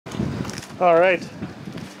Alright,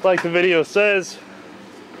 like the video says,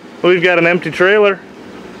 we've got an empty trailer.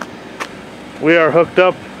 We are hooked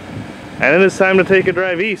up, and it is time to take a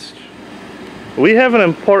drive east. We have an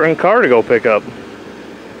important car to go pick up.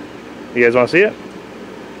 You guys want to see it?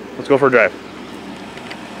 Let's go for a drive.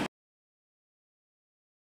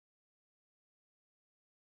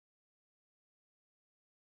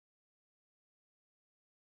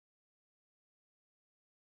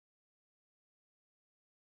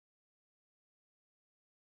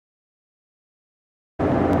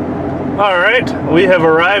 Alright, we have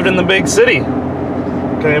arrived in the big city.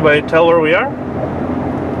 Can anybody tell where we are?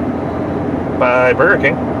 By Burger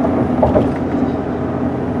King.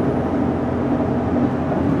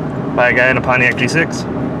 By a guy in a Pontiac G6.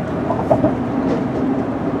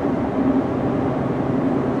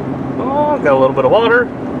 Oh, got a little bit of water.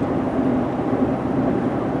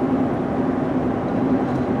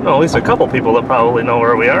 No, at least a couple people that probably know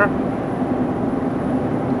where we are.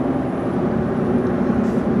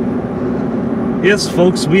 Yes,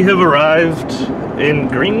 folks, we have arrived in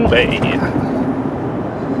Green Bay.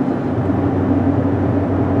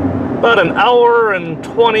 About an hour and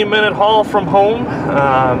 20-minute haul from home,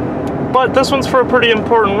 but this one's for a pretty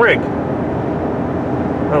important rig.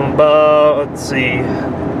 Let's see,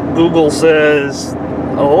 Google says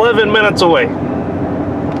 11 minutes away.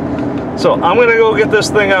 So I'm gonna go get this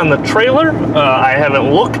thing on the trailer. I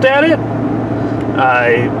haven't looked at it.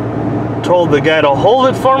 I told the guy to hold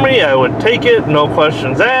it for me. I would take it, no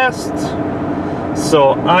questions asked.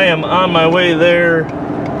 So I am on my way there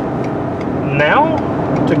now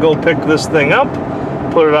to go pick this thing up,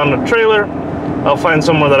 put it on the trailer. I'll find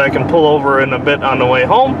somewhere that I can pull over in a bit on the way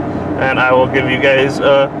home, and I will give you guys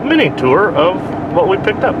a mini tour of what we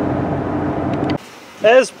picked up.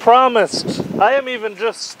 As promised, I am even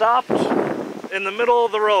just stopped in the middle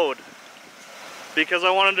of the road because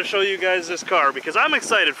I wanted to show you guys this car, because I'm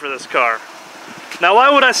excited for this car. Now, why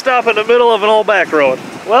would I stop in the middle of an old back road?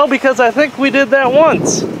 Well, because I think we did that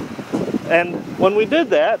once. And when we did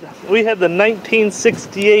that, we had the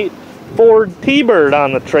 1968 Ford T-Bird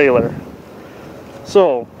on the trailer.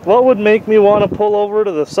 So, what would make me want to pull over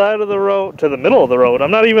to the side of the road, to the middle of the road?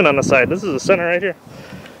 I'm not even on the side. This is the center right here.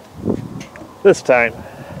 This time.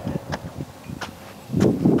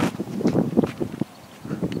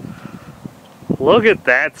 Look at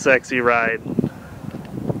that sexy ride.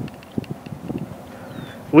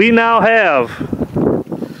 We now have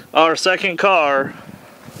our second car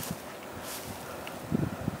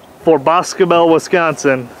for BOSCOBEL,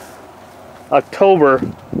 Wisconsin, October.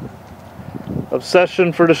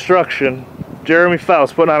 Obsession for Destruction. Jeremy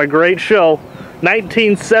Faust putting on a great show.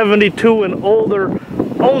 1972 and older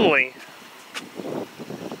only.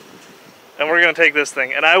 And we're going to take this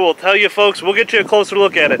thing. And I will tell you, folks, we'll get you a closer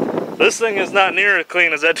look at it. This thing is not near as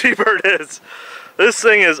clean as that T-Bird is. This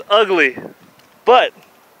thing is ugly. But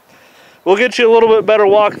we'll get you a little bit better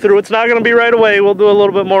walkthrough. It's not going to be right away. We'll do a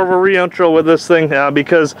little bit more of a re-intro with this thing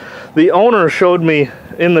because the owner showed me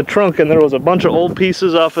in the trunk, and there was a bunch of old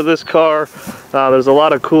pieces off of this car. There's a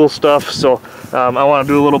lot of cool stuff, so I want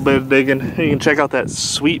to do a little bit of digging. You can check out that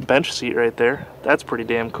sweet bench seat right there. That's pretty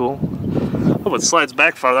damn cool. Oh, it slides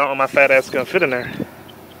back farther. I don't know my fat ass is going to fit in there.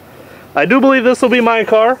 I do believe this will be my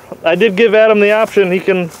car. I did give Adam the option. He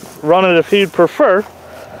can run it if he'd prefer,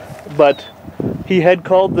 but he had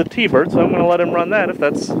called the T-Bird, so I'm going to let him run that if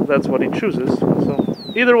that's what he chooses. So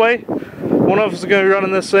either way, one of us is going to be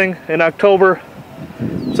running this thing in October.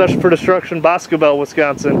 Obsession for Destruction, BOSCOBEL,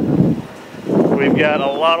 Wisconsin. We've got a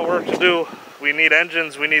lot of work to do. We need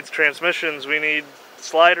engines, we need transmissions, we need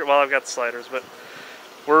sliders. Well, I've got the sliders, but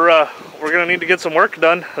we're going to need to get some work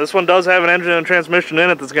done. This one does have an engine and transmission in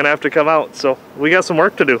it that's going to have to come out, so we got some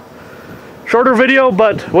work to do. Shorter video,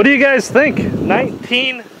 but what do you guys think?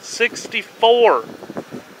 1964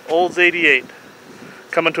 Olds 88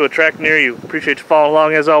 coming to a track near you. Appreciate you following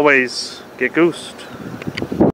along as always. Get goosed.